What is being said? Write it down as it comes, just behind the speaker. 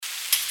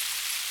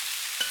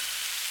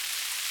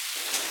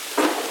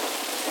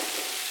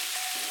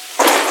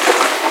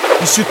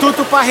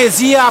Instituto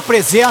Parrhesia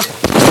apresenta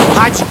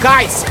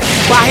Radicais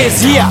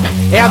Parrhesia,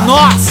 é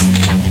nós.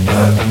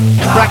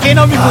 Pra quem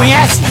não me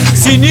conhece,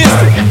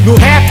 Sinistro no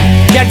rap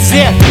quer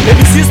dizer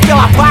MCs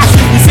pela paz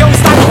e seu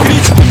estado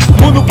crítico.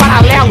 Mundo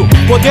paralelo,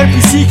 poder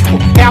psíquico,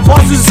 é a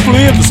voz dos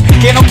excluídos.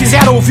 Quem não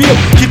quiser ouvir,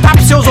 que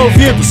tape seus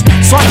ouvidos.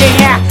 Só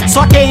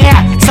quem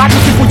é, sabe o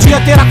que podia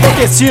ter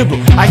acontecido.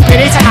 A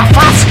experiência na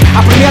face,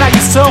 a primeira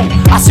lição.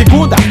 A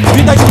segunda,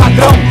 vida de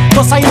ladrão.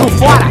 Tô saindo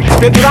fora,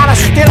 pendurar a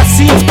chuteira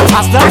sim.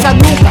 As dragas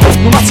nunca,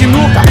 numa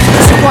sinuca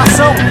de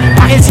situação.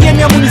 Parrhesia é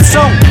minha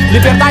munição,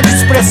 liberdade de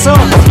expressão.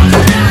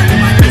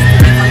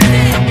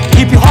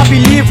 Hip hop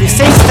livre,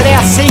 sem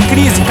estresse, sem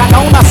crise, cada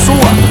um na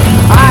sua.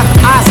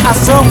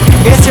 Ação,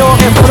 esse é o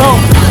refrão.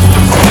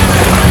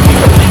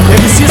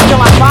 MCs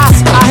pela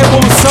paz, a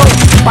revolução.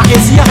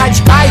 Parrhesia,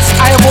 radicais,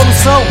 a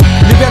evolução.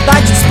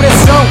 Liberdade de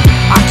expressão.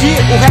 Aqui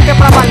o rap é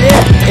pra valer,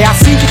 é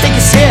assim que tem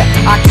que ser.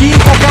 Aqui em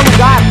qualquer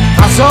lugar,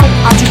 razão,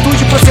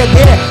 atitude,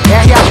 proceder.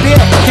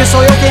 RAP, quem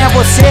sou eu, quem é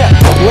você?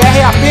 O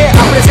RAP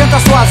apresenta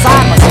suas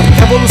armas.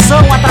 Revolução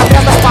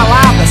através das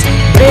palavras.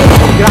 Break,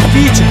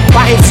 grafite,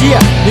 parrhesia.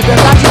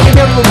 Liberdade em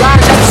primeiro lugar,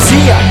 já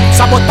dizia.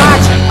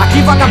 Sabotagem,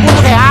 aqui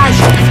vagabundo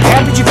reage.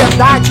 Rap de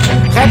verdade,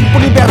 rap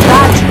por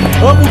liberdade.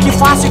 Amo o que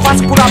faço e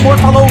faço por amor,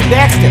 falou o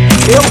Dexter.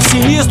 Eu,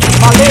 Sinistro,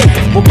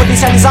 falei, vou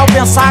potencializar o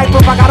pensar e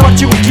propagar o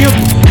artigo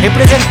 5º.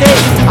 Representei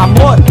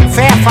amor,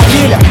 fé,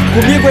 família.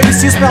 Comigo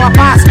MCs pela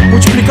paz,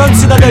 multiplicando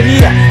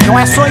cidadania. Não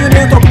é sonho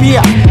nem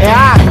utopia,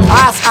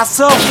 é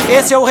ação,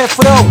 esse é o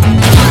refrão.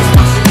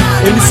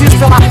 MCs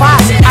pela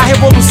paz, a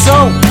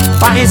revolução.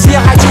 Parrhesia,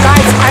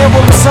 radicais, a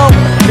evolução.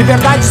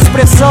 Liberdade de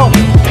expressão.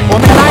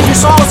 Homenagem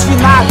só aos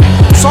finados,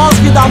 só aos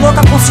vida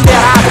louca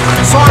considerados,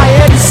 só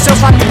a eles e seus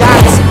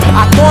familiares.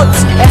 A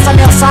todos essa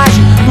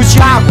mensagem do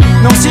Thiago,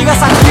 não siga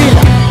essa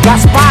trilha.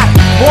 Gaspar,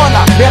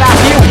 Bona,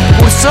 Beira-Rio,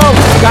 Ursão,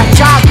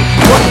 Gateado,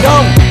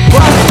 Gordão,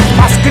 Vando,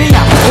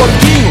 Mascrinha,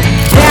 Gordinho,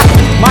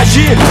 Neto,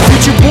 Magir,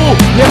 Pitbull,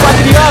 Nego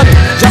Adriano.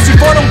 Já se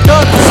foram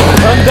tantos,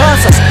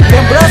 andanças,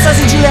 lembranças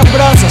e de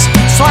lembranças.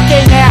 Só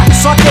quem é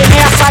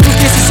sabe o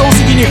que esse som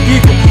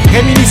significa.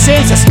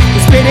 Reminiscências,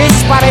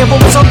 experiências para a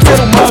evolução do ser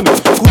humano.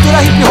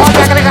 Cultura hip hop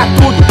agrega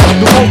tudo.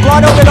 No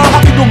folclore é o melhor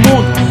rap do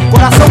mundo.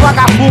 Coração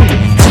vagabundo,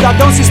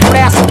 cidadão se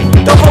expressa.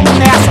 Então vamos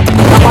nessa,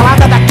 na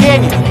balada da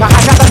Keny, na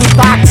rajada do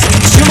táxi.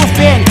 Estilo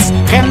Fênix,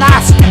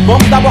 renasce,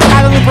 vamos dar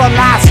bocada no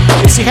Pronace.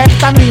 Esse rap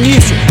tá no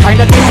início,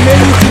 ainda tem o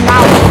meio e o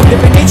final.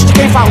 Independente de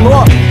quem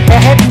falou, é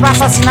rap pra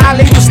assassinar a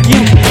lei dos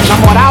quintos. Na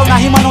moral, na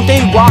rima não tem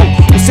igual.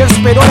 O ser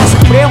superior é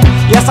supremo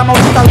e essa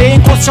maldita lei é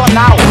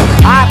inconstitucional.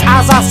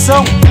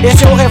 Ação,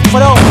 esse é o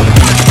refrão.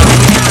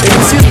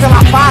 MCs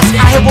pela paz,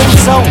 a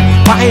revolução.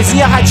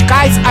 Parrhesia,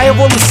 radicais, a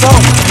evolução.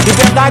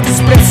 Liberdade de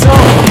expressão.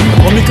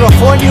 O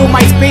microfone e o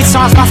MySpace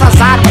são as nossas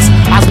armas.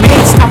 As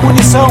mentes, a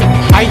munição.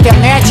 A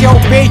internet é o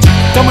bait,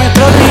 tamo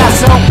entrando em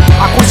ação.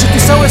 A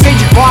Constituição eu sei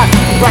de cor.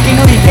 Pra quem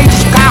não entende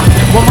de carro,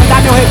 vou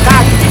mandar meu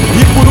recado.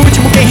 E por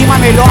último, quem rima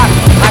melhor.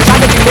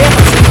 Rajada de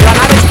letras,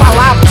 granada de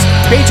palavras.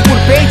 Pente por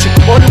pente,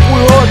 olho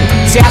por olho.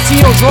 Se é assim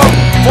eu jogo,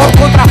 fogo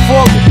contra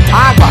fogo.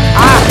 Água,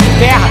 ar,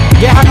 terra,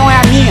 guerra não é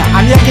a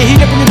minha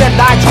guerrilha por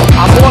liberdade.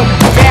 Amor,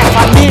 fé,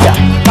 família,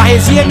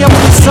 parrhesia é minha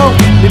munição.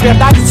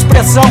 Liberdade de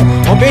expressão,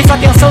 roubei sua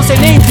atenção, cê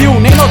nem viu,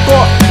 nem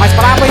notou. Mas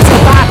pra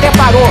apresentar até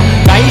parou,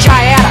 daí já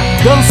era,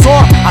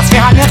 dançou, as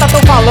ferramentas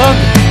tão falando.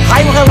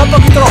 Raio,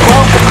 relâmpago e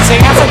trovão, sem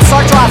essa de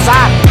sorte ou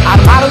azar.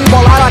 Armaram e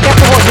bolaram até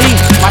pro rolim,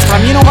 mas pra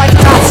mim não vai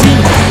ficar assim.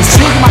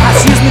 Estigma,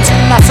 racismo e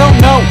discriminação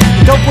não.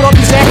 Então por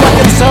obséquio,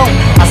 atenção.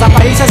 As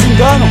aparências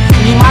enganam,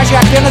 minha imagem é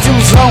apenas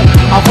ilusão.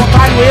 Ao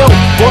contrário eu,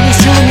 vou no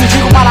estilo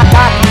mendigo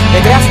maracato.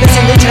 Regresso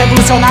descendente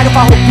revolucionário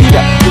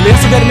farroupilha. O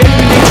lenço vermelho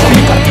me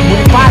identifica.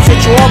 Unipaz,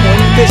 etiomo, o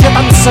MPG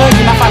tá no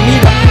sangue, na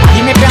família. A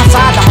rima é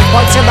pensada, mas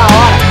pode ser da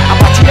hora.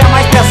 A batida é a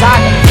mais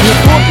pesada.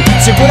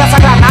 YouTube, segura essa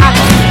granada.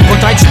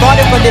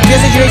 Contraditório com a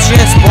defesa e direitos de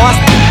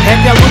resposta.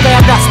 Rap é luta e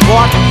abre as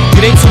portas.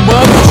 Direitos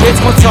humanos,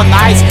 direitos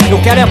condicionais. Eu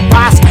quero é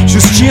paz,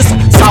 justiça,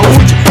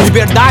 saúde,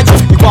 liberdade,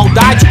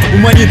 igualdade,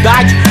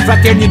 humanidade,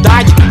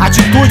 fraternidade,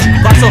 atitude,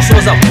 façam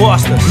suas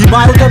apostas.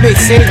 Rimar eu também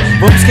sei,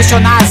 vamos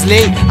questionar as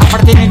leis. A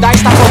fraternidade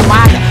está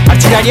formada,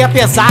 artilharia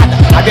pesada,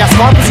 habeas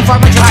corpus em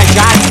forma de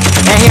rajada.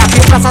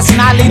 RAP pra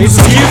assassinar a lei dos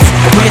rios.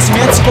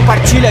 Conhecimento se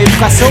compartilha,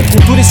 educação,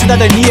 cultura e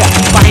cidadania.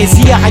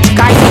 Parrhesia,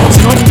 radicais,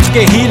 sinônimo de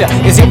guerrilha,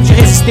 exemplo de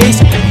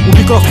resistência. O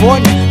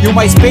microfone e o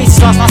MySpace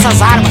são as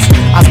nossas armas.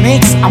 As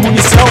mentes, a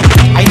munição,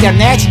 a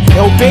internet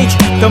é o bait,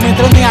 tamo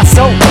entrando em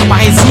ação.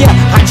 Parrhesia,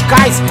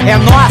 radicais, é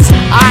nós,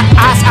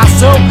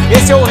 ação,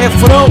 esse é o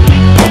refrão.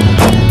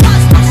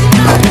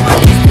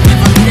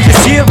 Que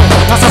sirvam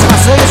nossas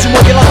façanhas de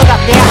modelo a toda a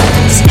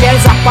terra. Se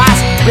queres a paz,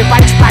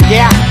 prepare-te pra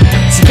guerra.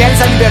 Se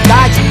queres a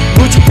liberdade,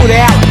 lute por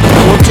ela.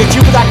 O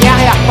objetivo da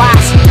guerra é a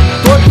paz.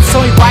 Todos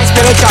são iguais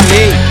perante a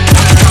lei.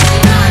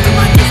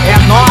 É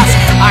nós,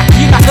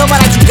 aqui na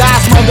Câmara de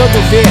Gás,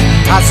 mandando ver.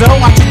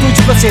 Razão,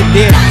 atitude,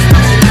 proceder.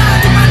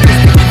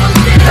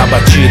 Na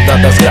batida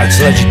das grades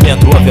lá de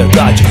dentro a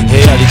verdade,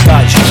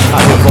 realidade. A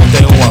revolta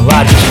é um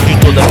alarde de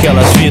toda aquela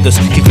pelas vidas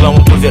que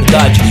clamam por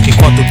verdade,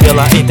 enquanto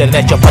pela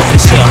internet a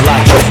patricinha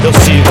late. Eu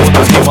sigo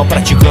na rima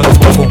praticando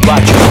o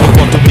combate,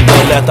 enquanto me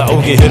deleta o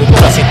guerreiro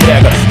nunca se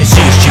entrega.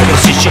 Insiste,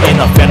 persiste e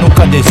na fé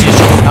nunca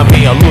desiste. A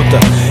minha luta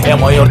é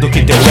maior do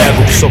que teu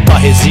ego. Sou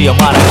parresia,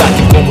 maragato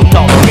e como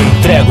tal não me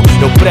entrego.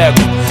 Eu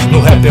prego, no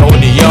rap é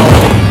união,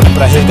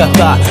 pra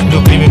resgatar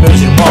do crime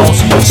meus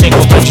irmãos, sem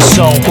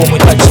contradição, com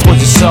muita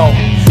disposição.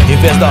 Em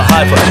vez da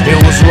raiva, eu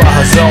uso a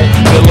razão,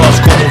 veloz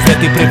como um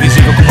vento,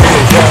 imprevisível como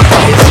um trovão.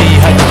 Parresia e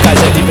radicais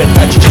é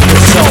liberdade de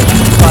expressão,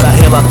 para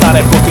relatar a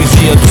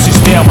hipocrisia do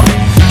sistema,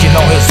 que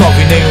não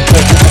resolve nem um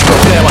pouco o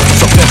problema,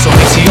 só pensam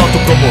em se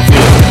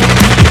autopromover,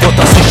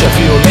 enquanto assiste a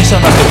violência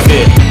na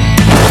TV.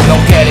 Não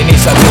querem nem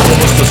saber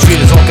como os teus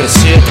filhos vão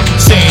crescer,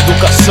 sem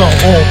educação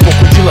ou um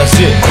pouco de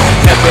lazer.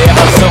 Rap é a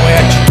razão, é a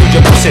atitude,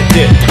 é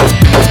proceder.